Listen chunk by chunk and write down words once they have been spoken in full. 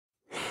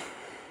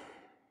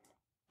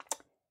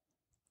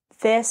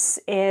This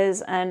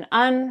is an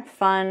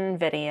unfun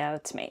video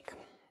to make.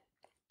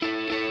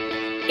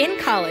 In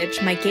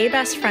college, my gay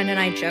best friend and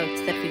I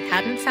joked that if we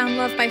hadn't found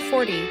love by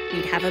 40,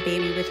 we'd have a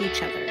baby with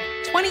each other.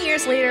 20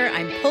 years later,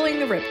 I'm pulling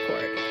the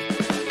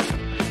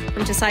ripcord.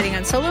 From deciding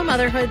on solo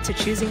motherhood to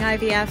choosing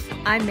IVF,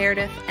 I'm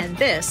Meredith, and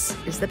this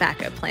is the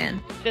backup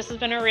plan. This has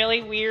been a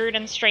really weird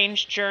and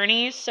strange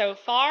journey so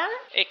far.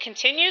 It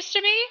continues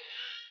to be.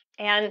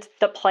 And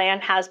the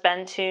plan has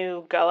been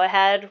to go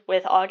ahead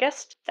with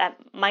August. That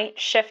might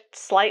shift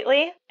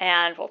slightly,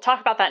 and we'll talk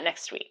about that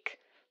next week.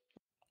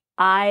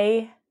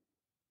 My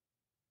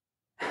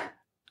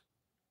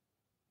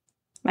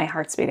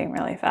heart's beating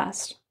really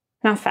fast.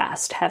 Not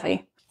fast,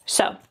 heavy.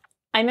 So,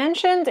 I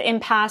mentioned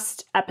in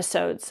past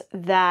episodes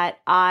that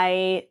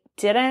I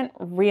didn't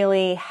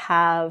really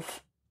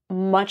have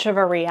much of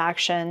a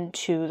reaction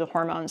to the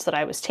hormones that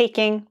I was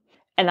taking,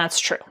 and that's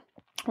true.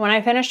 When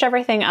I finished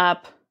everything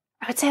up,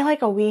 I would say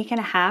like a week and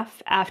a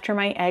half after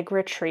my egg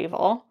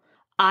retrieval,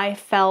 I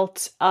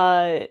felt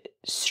a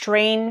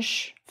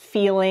strange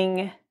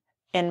feeling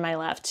in my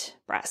left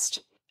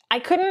breast. I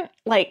couldn't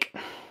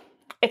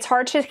it's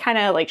hard to kind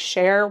of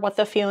share what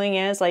the feeling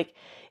is.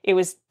 It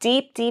was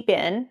deep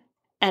in,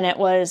 and it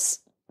was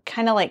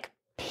kind of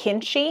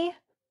pinchy.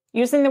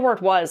 Using the word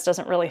was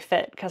doesn't really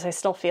fit because I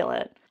still feel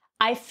it.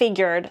 I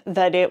figured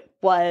that it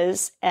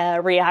was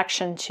a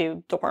reaction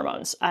to the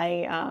hormones.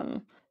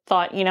 I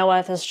thought, you know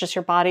what, this is just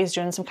your body's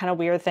doing some kind of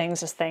weird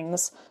things as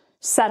things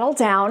settle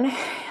down.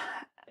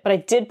 But I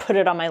did put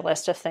it on my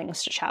list of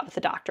things to chat with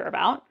the doctor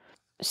about.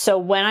 So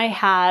when I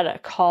had a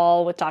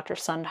call with Dr.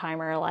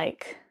 Sundheimer a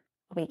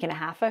week and a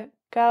half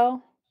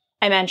ago,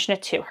 I mentioned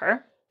it to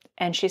her.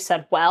 And she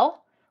said,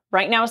 well,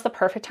 right now is the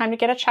perfect time to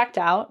get it checked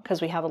out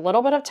because we have a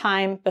little bit of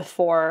time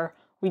before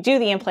we do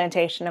the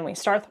implantation and we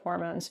start the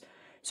hormones.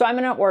 So I'm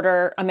going to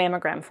order a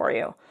mammogram for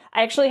you.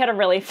 I actually had a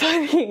really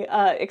funny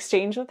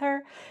exchange with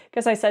her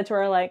because I said to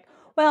her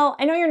well,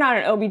 I know you're not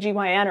an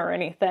OBGYN or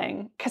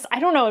anything, because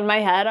I don't know, in my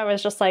head, I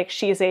was just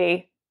she's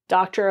a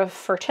doctor of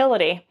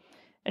fertility.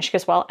 And she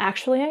goes, well,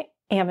 actually, I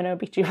am an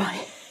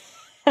OBGYN.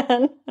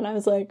 And I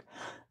was like,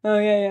 oh,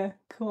 yeah,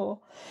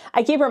 cool.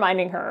 I keep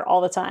reminding her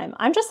all the time,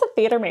 I'm just a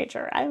theater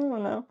major. I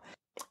don't know.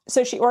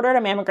 So she ordered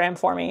a mammogram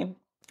for me.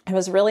 I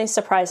was really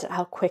surprised at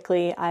how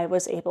quickly I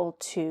was able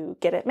to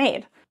get it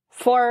made.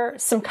 For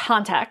some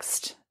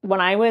context, when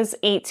I was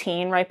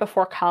 18, right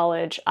before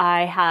college,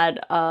 I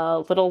had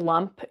a little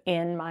lump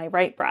in my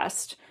right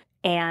breast,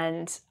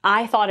 and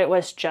I thought it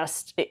was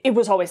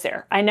always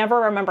there. I never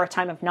remember a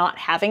time of not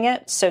having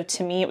it, so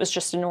to me, it was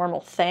just a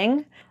normal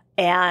thing.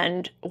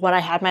 And when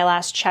I had my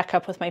last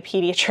checkup with my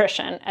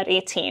pediatrician at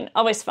 18,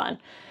 always fun,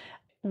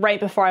 right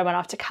before I went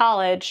off to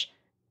college,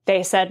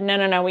 they said,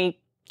 no, we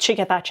should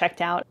get that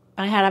checked out.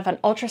 I had to have an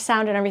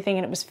ultrasound and everything,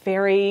 and it was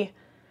very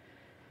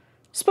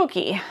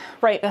spooky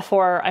right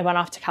before I went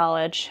off to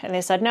college. And they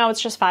said, no, it's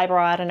just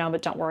fibroadenoma,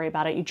 but don't worry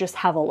about it. You just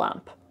have a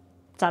lump.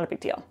 It's not a big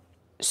deal.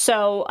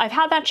 So I've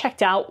had that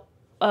checked out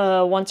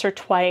once or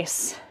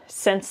twice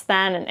since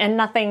then, and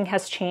nothing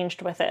has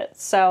changed with it.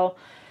 So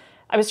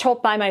I was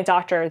told by my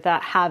doctor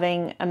that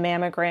having a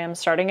mammogram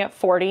starting at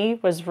 40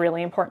 was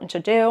really important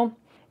to do.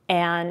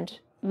 And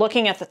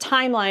looking at the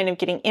timeline of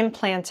getting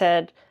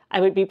implanted,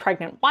 I would be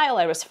pregnant while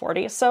I was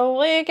 40.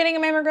 So getting a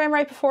mammogram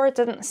right before it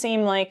didn't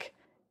seem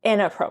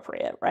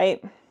inappropriate,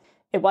 right?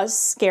 It was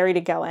scary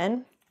to go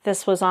in.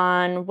 This was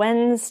on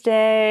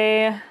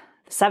Wednesday,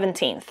 the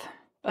 17th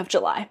of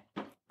July.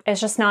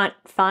 It's just not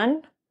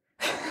fun.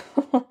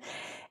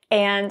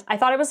 And I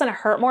thought it was going to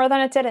hurt more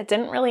than it did. It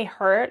didn't really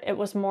hurt. It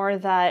was more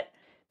that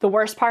the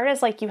worst part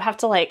is you have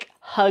to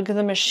hug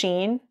the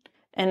machine,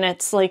 and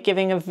it's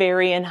giving a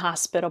very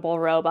inhospitable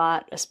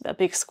robot a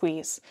big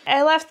squeeze.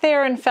 I left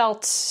there and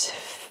felt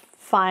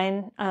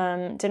fine.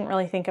 Didn't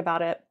really think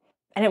about it.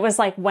 And it was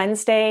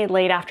Wednesday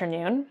late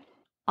afternoon.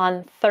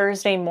 On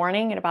Thursday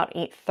morning at about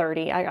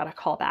 8:30, I got a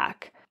call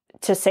back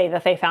to say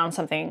that they found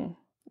something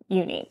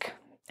unique.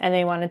 And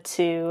they wanted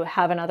to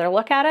have another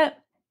look at it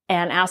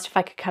and asked if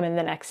I could come in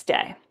the next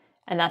day.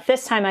 And that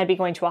this time I'd be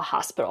going to a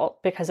hospital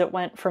because it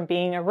went from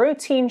being a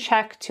routine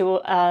check to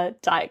a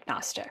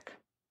diagnostic.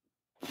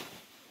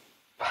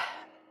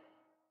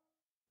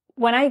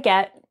 When I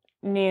get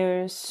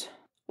news,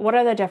 what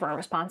are the different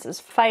responses?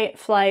 Fight,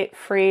 flight,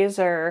 freeze,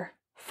 or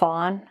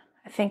fawn?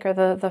 I think are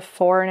the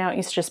four now. It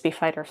used to just be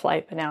fight or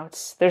flight, but now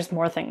there's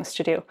more things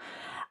to do.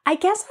 I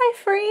guess I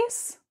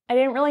freeze. I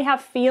didn't really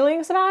have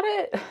feelings about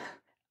it.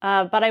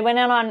 But I went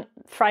in on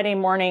Friday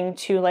morning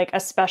to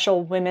a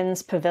special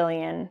women's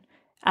pavilion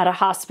at a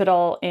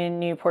hospital in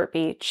Newport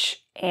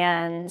Beach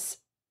and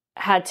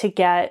had to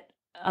get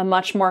a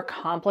much more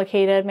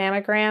complicated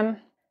mammogram.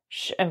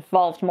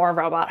 Involved more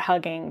robot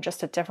hugging,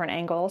 just at different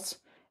angles.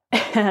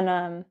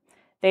 And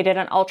they did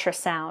an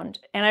ultrasound.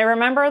 And I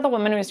remember the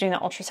woman who was doing the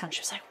ultrasound, she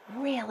was like,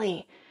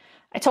 really?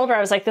 I told her, I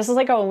was like, this is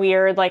a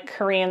weird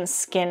Korean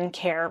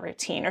skincare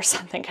routine or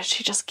something, because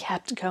she just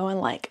kept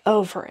going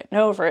over it and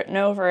over it and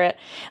over it,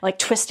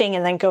 twisting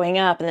and then going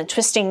up and then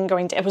twisting and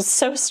going down. It was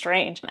so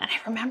strange. And I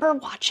remember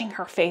watching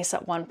her face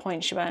at one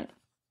point. She went,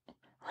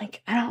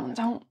 Like, don't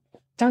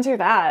do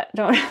that.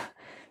 Don't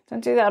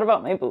do that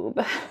about my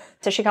boob.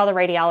 So she called the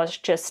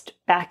radiologist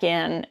back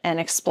in and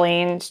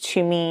explained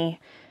to me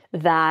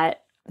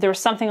that there was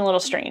something a little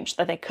strange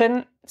that they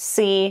couldn't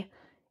see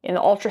in the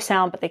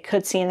ultrasound, but they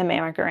could see in the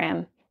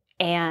mammogram.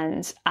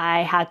 And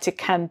I had to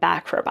come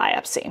back for a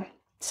biopsy.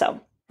 So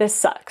this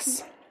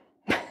sucks.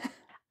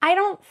 I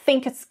don't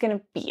think it's going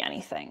to be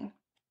anything.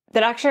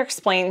 The doctor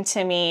explained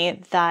to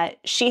me that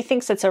she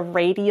thinks it's a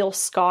radial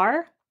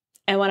scar.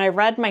 And when I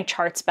read my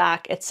charts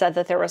back, it said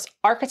that there was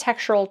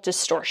architectural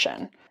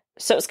distortion.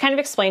 So it was kind of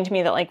explained to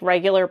me that like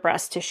regular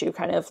breast tissue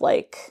kind of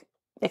like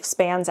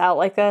expands out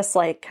like this,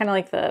 like kind of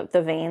like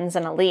the veins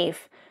in a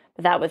leaf.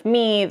 But that with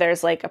me,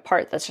 there's like a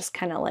part that's just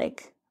kind of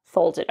like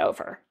folded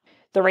over.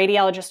 The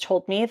radiologist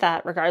told me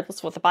that regardless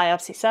of what the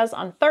biopsy says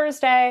on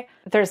Thursday,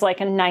 there's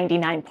like a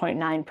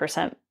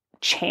 99.9%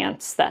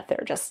 chance that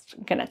they're just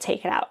going to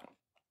take it out.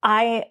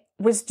 I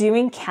was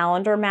doing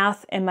calendar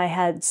math in my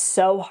head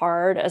so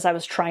hard as I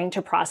was trying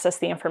to process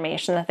the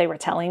information that they were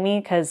telling me,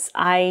 because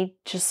I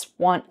just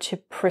want to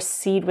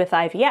proceed with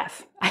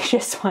IVF. I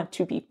just want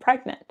to be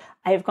pregnant.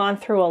 I have gone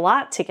through a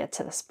lot to get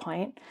to this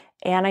point,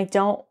 and I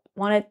don't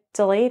want it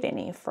delayed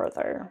any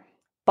further.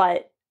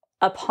 But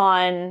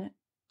upon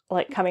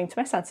like coming to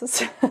my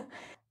senses,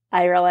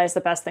 I realized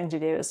the best thing to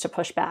do is to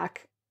push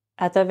back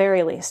at the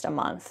very least a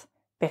month,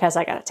 because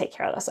I got to take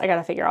care of this. I got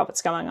to figure out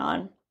what's going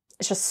on.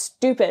 It's just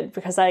stupid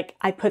because like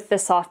I put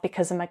this off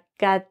because of my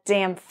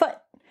goddamn foot,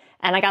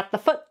 and I got the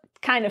foot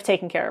kind of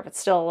taken care of. It's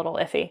still a little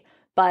iffy,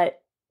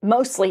 but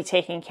mostly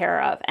taken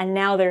care of. And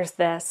now there's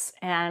this,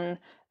 and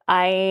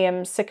I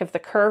am sick of the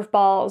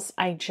curveballs.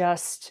 I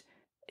just,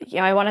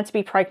 I wanted to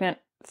be pregnant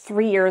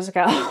 3 years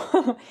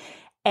ago.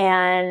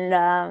 And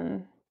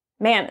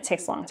man, it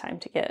takes a long time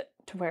to get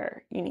to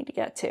where you need to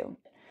get to.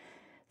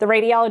 The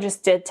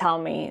radiologist did tell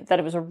me that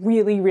it was a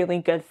really, really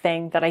good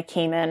thing that I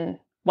came in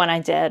when I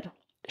did.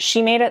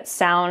 She made it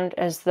sound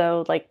as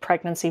though like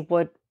pregnancy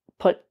would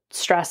put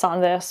stress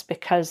on this,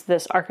 because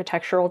this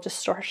architectural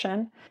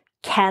distortion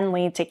can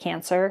lead to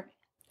cancer,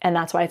 and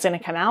that's why it's going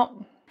to come out.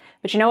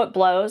 But you know what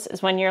blows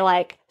is when you're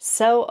like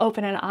so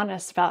open and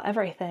honest about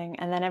everything,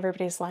 and then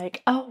everybody's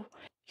like, oh,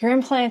 you're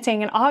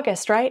implanting in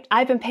August, right?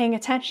 I've been paying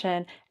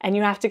attention. And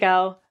you have to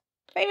go,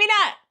 maybe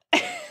not.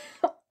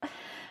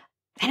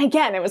 And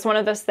again, it was one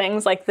of those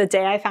things, like the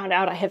day I found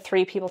out, I had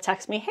 3 people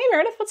text me, hey,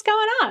 Meredith, what's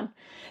going on?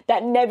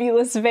 That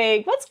nebulous,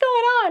 vague, what's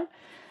going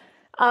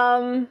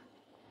on?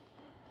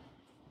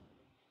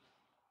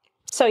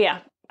 So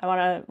yeah, I want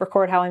to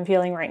record how I'm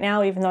feeling right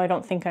now, even though I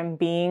don't think I'm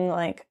being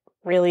like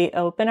really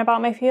open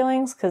about my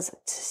feelings, because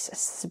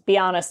to be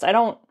honest, I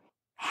don't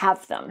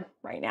have them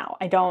right now.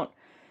 I don't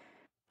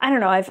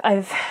know.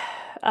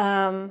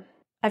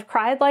 I've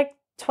cried like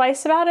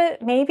twice about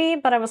it, maybe,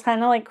 but I was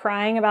kind of like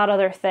crying about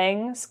other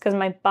things because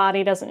my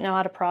body doesn't know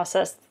how to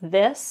process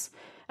this.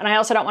 And I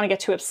also don't want to get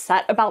too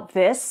upset about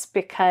this,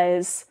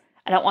 because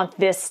I don't want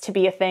this to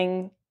be a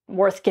thing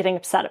worth getting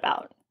upset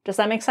about. Does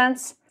that make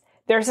sense?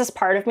 There's this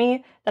part of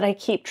me that I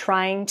keep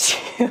trying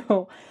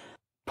to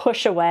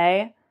push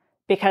away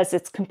because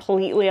it's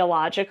completely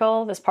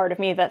illogical. This part of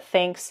me that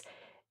thinks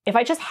if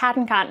I just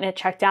hadn't gotten it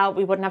checked out,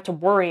 we wouldn't have to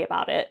worry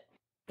about it.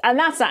 And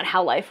that's not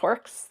how life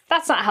works.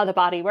 That's not how the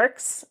body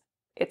works.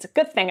 It's a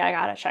good thing I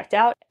got it checked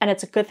out, and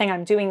it's a good thing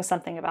I'm doing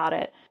something about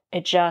it.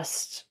 It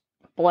just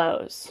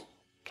blows.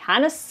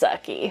 Kind of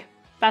sucky.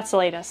 That's the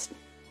latest.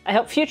 I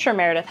hope future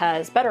Meredith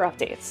has better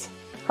updates.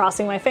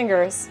 Crossing my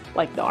fingers,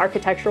 like the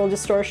architectural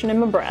distortion in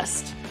my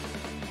breast.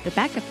 The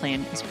Backup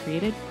Plan is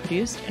created,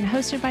 produced, and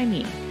hosted by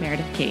me,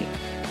 Meredith Kate.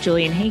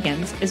 Julian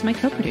Hagens is my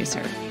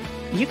co-producer.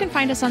 You can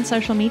find us on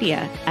social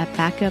media at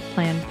Backup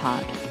Plan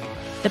Pod.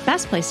 The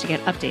best place to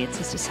get updates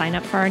is to sign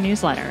up for our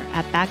newsletter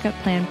at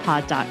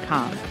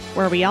backupplanpod.com,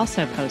 where we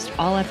also post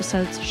all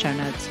episodes, show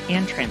notes,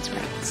 and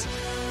transcripts.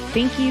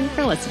 Thank you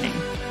for listening.